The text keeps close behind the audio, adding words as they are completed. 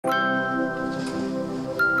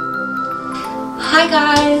Hi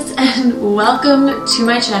guys, and welcome to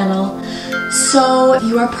my channel. So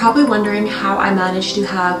you are probably wondering how I managed to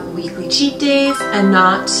have weekly cheat days and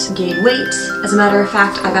not gain weight. As a matter of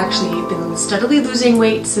fact, I've actually been steadily losing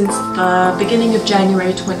weight since the beginning of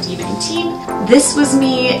January 2019. This was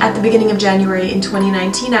me at the beginning of January in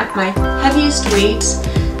 2019 at my heaviest weight,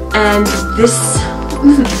 and this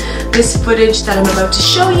footage that I'm about to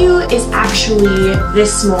show you is actually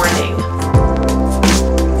this morning.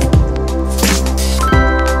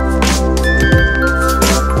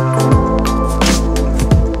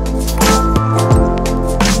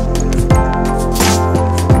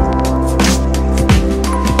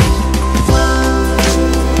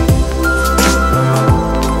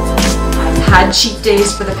 Had cheat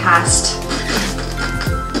days for the past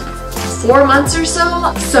 4 months or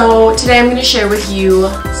so. So today I'm going to share with you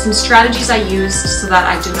some strategies I used so that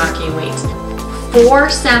I do not gain weight. 4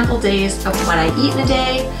 sample days of what I eat in a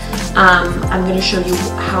day. I'm going to show you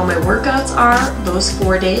how my workouts are those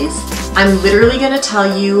 4 days. I'm literally going to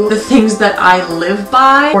tell you the things that I live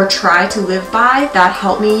by or try to live by that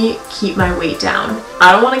help me keep my weight down.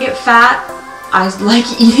 I don't want to get fat. I like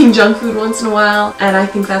eating junk food once in a while, and I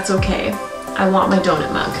think that's okay. I want my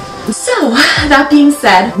donut mug. So, that being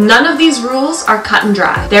said, none of these rules are cut and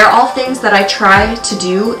dry. They're all things that I try to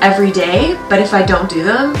do every day, but if I don't do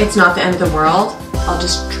them, it's not the end of the world. I'll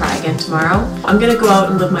just try again tomorrow. I'm gonna go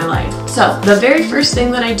out and live my life. So, the very first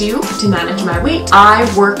thing that I do to manage my weight, I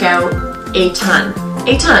work out a ton.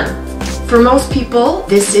 A ton. For most people,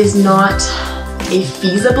 this is not a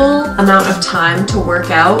feasible amount of time to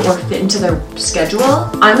work out or fit into their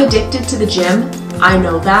schedule. I'm addicted to the gym. I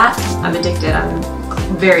know that. I'm addicted. I'm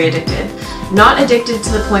very addicted. Not addicted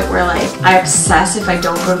to the point where like I obsess if I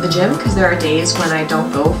don't go to the gym, because there are days when I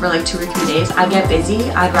don't go for like 2 or 3 days. I get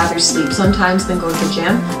busy. I'd rather sleep sometimes than go to the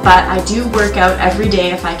gym. But I do work out every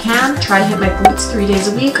day if I can. Try to hit my glutes 3 days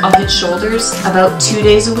a week. I'll hit shoulders about 2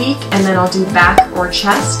 days a week, and then I'll do back or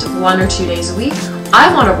chest 1 or 2 days a week.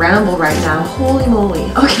 I want to ramble right now. Holy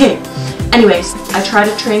moly. Okay. Anyways, I try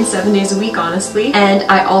to train 7 days a week, honestly, and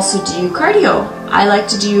I also do cardio. I like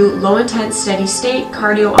to do low intense steady state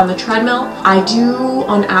cardio on the treadmill. I do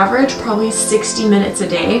on average probably 60 minutes a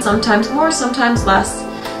day, sometimes more, sometimes less.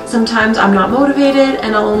 Sometimes I'm not motivated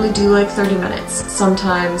and I'll only do like 30 minutes.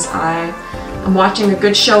 Sometimes I'm watching a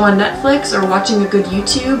good show on Netflix or watching a good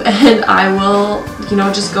YouTube and I will,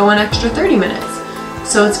 just go an extra 30 minutes.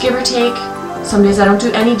 So it's give or take. Some days I don't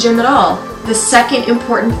do any gym at all. The second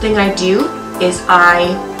important thing I do is I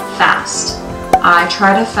fast. I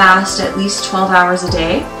try to fast at least 12 hours a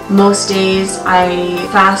day. Most days I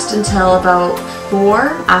fast until about 4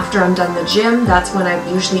 after I'm done the gym. That's when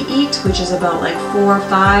I usually eat, which is about like 4 or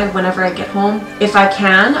 5 whenever I get home. If I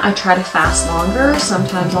can, I try to fast longer.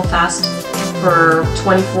 Sometimes I'll fast for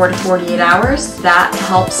 24 to 48 hours. That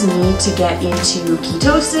helps me to get into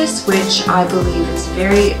ketosis, which I believe is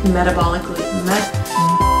very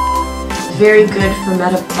very good for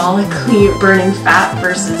metabolically burning fat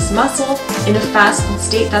versus muscle. In a fasted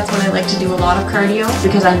state, that's when I like to do a lot of cardio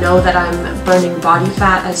because I know that I'm burning body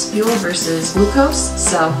fat as fuel versus glucose.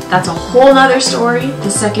 So that's a whole nother story. The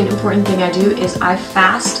second important thing I do is I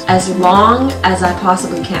fast as long as I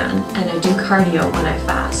possibly can, and I do cardio when I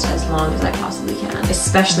fast as long as I possibly can,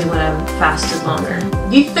 especially when I'm fasted longer.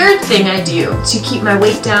 The third thing I do to keep my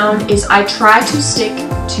weight down is I try to stick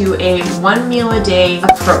to a 1 meal a day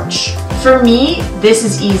approach. For me, this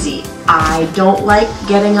is easy. I don't like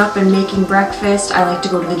getting up and making breakfast. I like to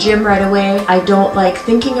go to the gym right away. I don't like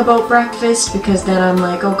thinking about breakfast because then I'm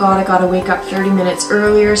like, oh god, I gotta wake up 30 minutes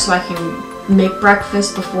earlier so I can make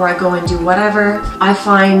breakfast before I go and do whatever. I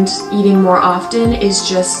find eating more often is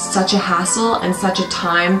just such a hassle and such a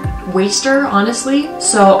time waster, honestly.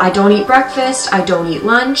 So I don't eat breakfast, I don't eat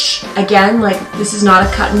lunch. Again, like, this is not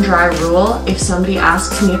a cut and dry rule. If somebody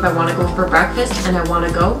asks me if I want to go for breakfast and I want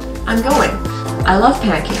to go, I'm going. I love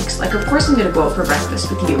pancakes. Like, of course I'm gonna go out for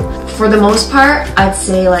breakfast with you. For the most part, I'd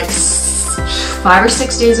say like 5 or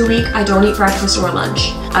 6 days a week, I don't eat breakfast or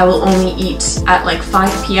lunch. I will only eat at like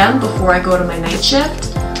 5 p.m. before I go to my night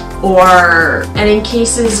shift. And in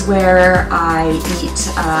cases where I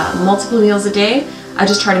eat multiple meals a day, I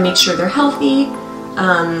just try to make sure they're healthy.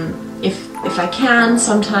 If I can,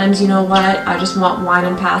 sometimes, you know what, I just want wine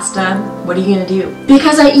and pasta. What are you gonna do?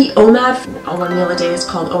 Because I eat OMAD, 1 meal a day is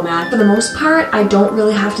called OMAD. For the most part, I don't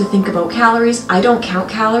really have to think about calories. I don't count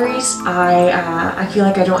calories. I feel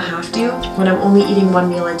like I don't have to. When I'm only eating 1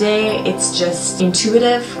 meal a day, it's just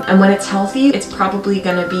intuitive. And when it's healthy, it's probably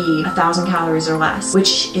gonna be 1,000 calories or less,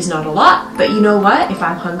 which is not a lot. But you know what? If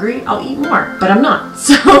I'm hungry, I'll eat more. But I'm not.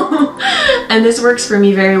 So, and this works for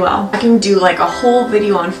me very well. I can do like a whole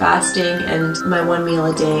video on fasting and my one meal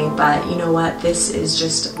a day, but you know what? This is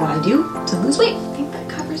just what I do to lose weight. I think that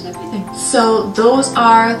covers everything. So those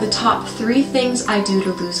are the top 3 things I do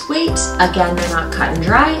to lose weight. Again, they're not cut and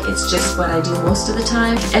dry. It's just what I do most of the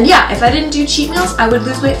time. And yeah, if I didn't do cheat meals, I would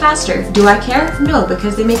lose weight faster. Do I care? No,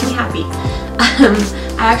 because they make me happy.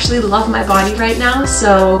 I actually love my body right now,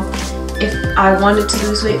 so if I wanted to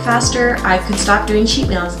lose weight faster, I could stop doing cheat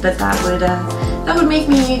meals, but that would make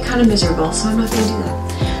me kind of miserable, so I'm not going to do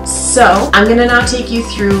that. So I'm going to now take you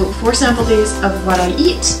through 4 sample days of what I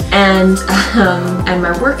eat and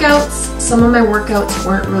my workouts. Some of my workouts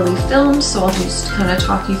weren't really filmed, so I'll just kind of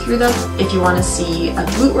talk you through them. If you want to see a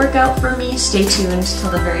glute workout from me, stay tuned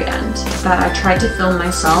till the very end. But I tried to film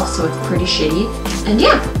myself, so it's pretty shitty. And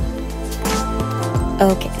yeah.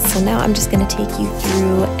 Okay, so now I'm just going to take you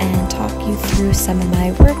through and talk you through some of my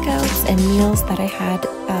workouts and meals that I had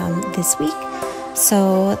this week.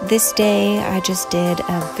 So this day I just did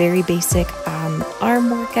a very basic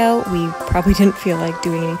arm workout. We probably didn't feel like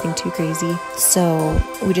doing anything too crazy, so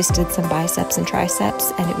we just did some biceps and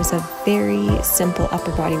triceps, and it was a very simple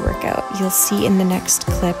upper body workout. You'll see in the next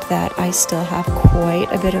clip that I still have quite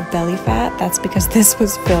a bit of belly fat. That's because this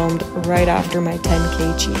was filmed right after my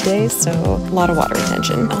 10K cheat day, so a lot of water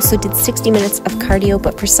retention. Also did 60 minutes of cardio,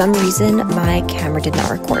 but for some reason my camera did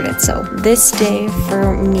not record it. So this day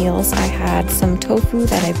for meals I had some tofu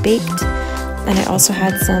that I baked, and I also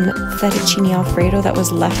had some fettuccine alfredo that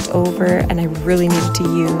was left over and I really needed to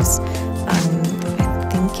use. I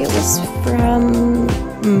think it was from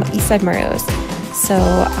Eastside Mario's. So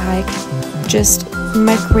I just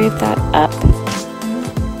microwaved that up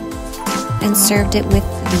and served it with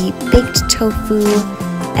the baked tofu,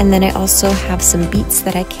 and then I also have some beets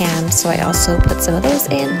that I canned, so I also put some of those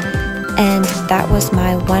in, and that was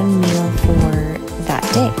my one meal for that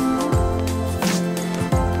day.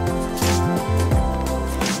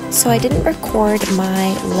 So I didn't record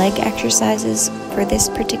my leg exercises for this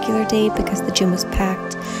particular day because the gym was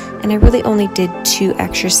packed, and I really only did 2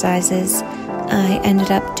 exercises. I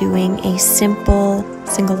ended up doing a simple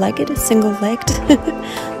single-legged,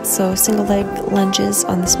 so single leg lunges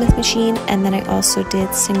on the Smith machine, and then I also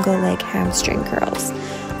did single leg hamstring curls.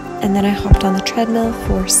 And then I hopped on the treadmill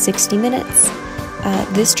for 60 minutes.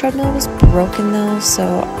 This treadmill was broken though, so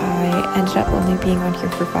I ended up only being on here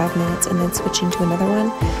for 5 minutes and then switching to another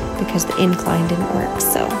one because the incline didn't work,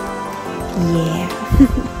 so yeah.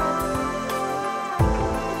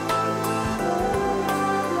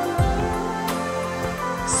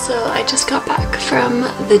 So I just got back from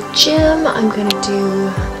the gym. I'm gonna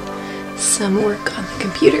do some work on the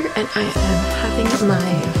computer, and I am having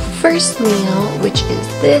my first meal, which is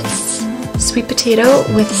this sweet potato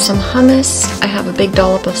with some hummus. I have a big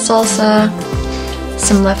dollop of salsa,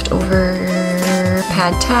 some leftover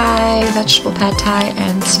pad thai, vegetable pad thai,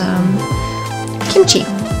 and some kimchi.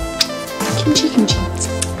 Kimchi.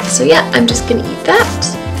 So yeah, I'm just gonna eat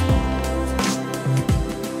that.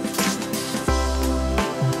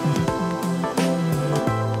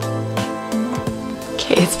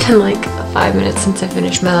 Okay, it's been like 5 minutes since I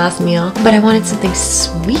finished my last meal, but I wanted something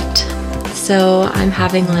sweet. So I'm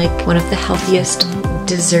having like one of the healthiest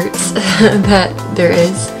desserts that there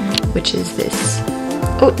is, which is this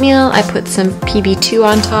oatmeal. I put some PB2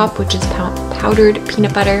 on top, which is powdered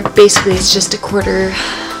peanut butter. Basically, it's just 3/4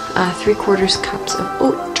 cups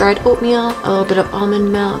of dried oatmeal, a little bit of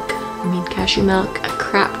almond milk, cashew milk, a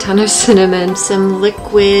crap ton of cinnamon, some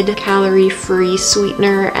liquid calorie-free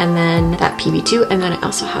sweetener, and then that PB2, and then I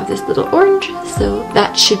also have this little orange, so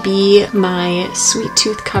that should be my sweet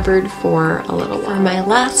tooth covered for a little while. For my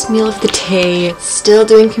last meal of the day, still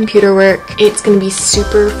doing computer work. It's gonna be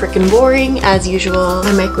super freaking boring as usual.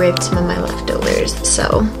 I microwaved some of my leftovers,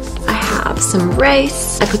 so I have some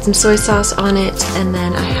rice, I put some soy sauce on it, and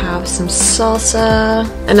then I have some salsa,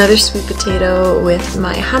 another sweet potato with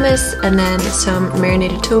my hummus, and then some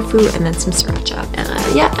marinated tofu, and then some sriracha.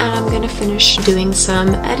 Yeah, and I'm gonna finish doing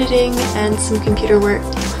some editing and some computer work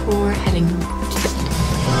before heading to bed.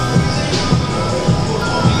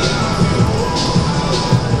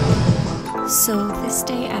 So this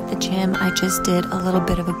day at the gym, I just did a little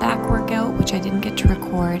bit of a back workout, which I didn't get to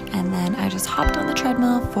record, and then I just hopped on the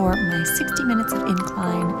treadmill for my 60 minutes of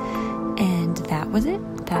incline, and that was it.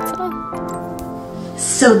 That's all.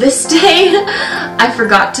 So this day, I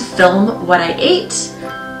forgot to film what I ate,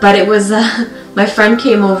 but it was, my friend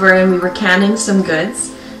came over and we were canning some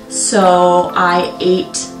goods, so I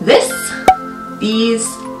ate these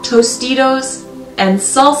Tostitos and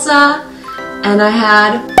salsa, and I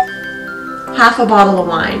had half a bottle of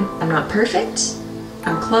wine. I'm not perfect.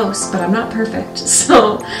 I'm close, but I'm not perfect.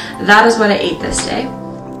 So that is what I ate this day.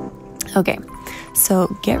 Okay, So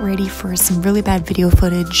get ready for some really bad video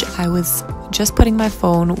footage. I was just putting my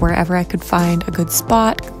phone wherever I could find a good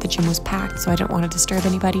spot. The gym was packed, so I didn't want to disturb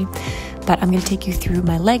anybody. But I'm going to take you through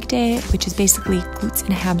my leg day, which is basically glutes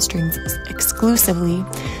and hamstrings exclusively.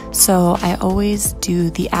 So I always do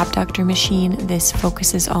the abductor machine. This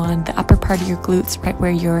focuses on the upper part of your glutes, right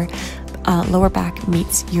where your lower back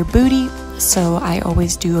meets your booty. So I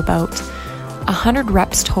always do about 100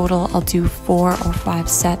 reps total. I'll do 4 or 5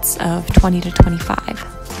 sets of 20 to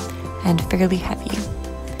 25 and fairly heavy.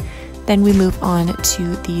 Then we move on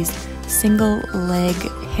to these single leg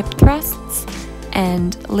hip thrusts.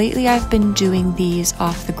 And lately I've been doing these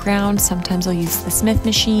off the ground. Sometimes I'll use the Smith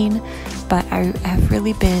machine, but I have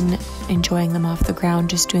really been enjoying them off the ground,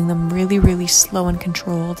 just doing them really, really slow and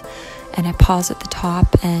controlled. And I pause at the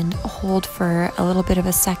top and hold for a little bit of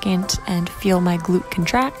a second and feel my glute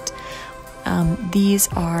contract. These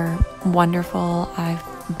are wonderful. I've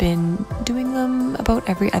been doing them about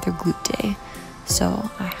every other glute day. So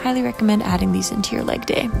I highly recommend adding these into your leg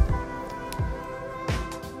day.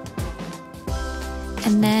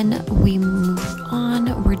 And then we move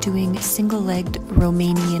on. We're doing single-legged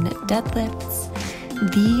Romanian deadlifts.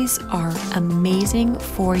 These are amazing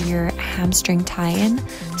for your hamstring tie-in.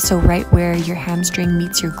 So right where your hamstring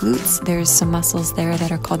meets your glutes, there's some muscles there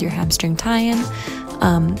that are called your hamstring tie-in.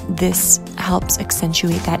 This helps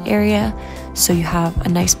accentuate that area so you have a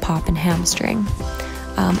nice pop in hamstring.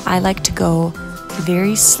 I like to go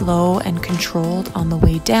very slow and controlled on the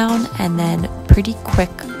way down and then pretty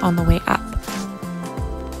quick on the way up.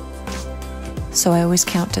 So I always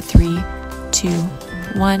count to 3, 2,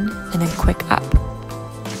 1, and then quick up.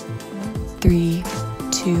 3,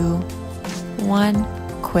 2,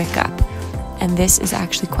 1, quick up. And this is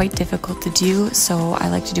actually quite difficult to do, so I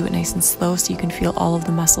like to do it nice and slow so you can feel all of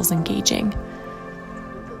the muscles engaging.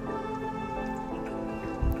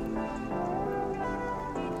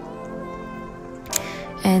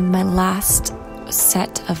 And my last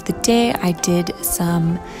set of the day, I did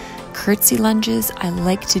some curtsy lunges. I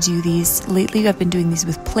like to do these. Lately I've been doing these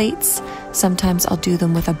with plates. Sometimes I'll do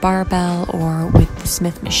them with a barbell or with the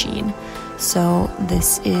Smith machine. So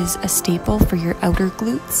this is a staple for your outer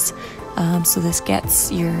glutes. So this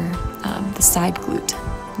gets your the side glute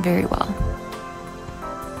very well.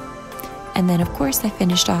 And then of course I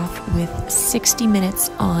finished off with 60 minutes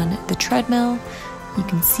on the treadmill. You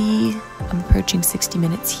can see I'm approaching 60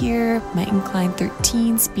 minutes here. My incline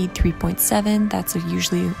 13, speed 3.7. That's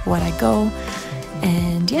usually what I go.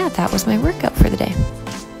 And yeah, that was my workout for the day.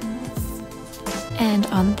 And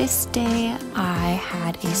on this day, I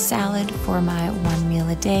had a salad for my one meal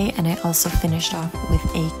a day, and I also finished off with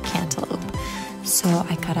a cantaloupe. So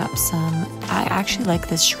I cut up I actually like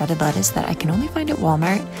this shredded lettuce that I can only find at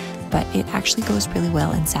Walmart, but it actually goes really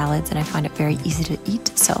well in salads, and I find it very easy to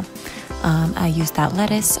eat. So I used that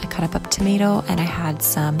lettuce, I cut up a tomato, and I had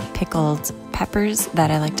some pickled peppers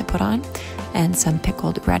that I like to put on, and some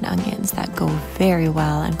pickled red onions that go very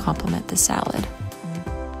well and complement the salad.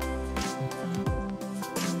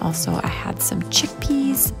 Also, I had some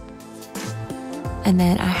chickpeas, and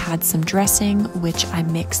then I had some dressing, which I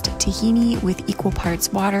mixed tahini with equal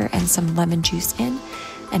parts water and some lemon juice in,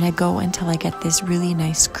 and I go until I get this really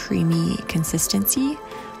nice creamy consistency,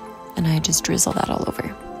 and I just drizzle that all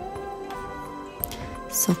over.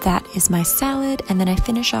 So that is my salad, and then I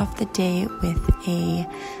finish off the day with a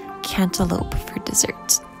cantaloupe for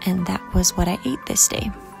dessert, and that was what I ate this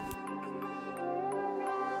day.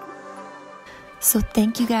 So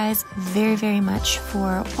thank you guys very, very much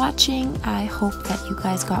for watching. I hope that you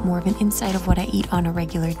guys got more of an insight of what I eat on a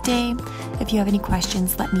regular day. If you have any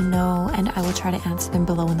questions, let me know, and I will try to answer them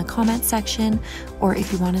below in the comment section. Or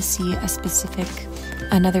if you want to see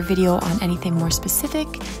another video on anything more specific,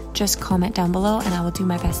 just comment down below and I will do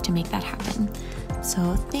my best to make that happen.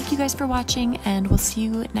 So thank you guys for watching, and we'll see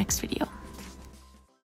you next video.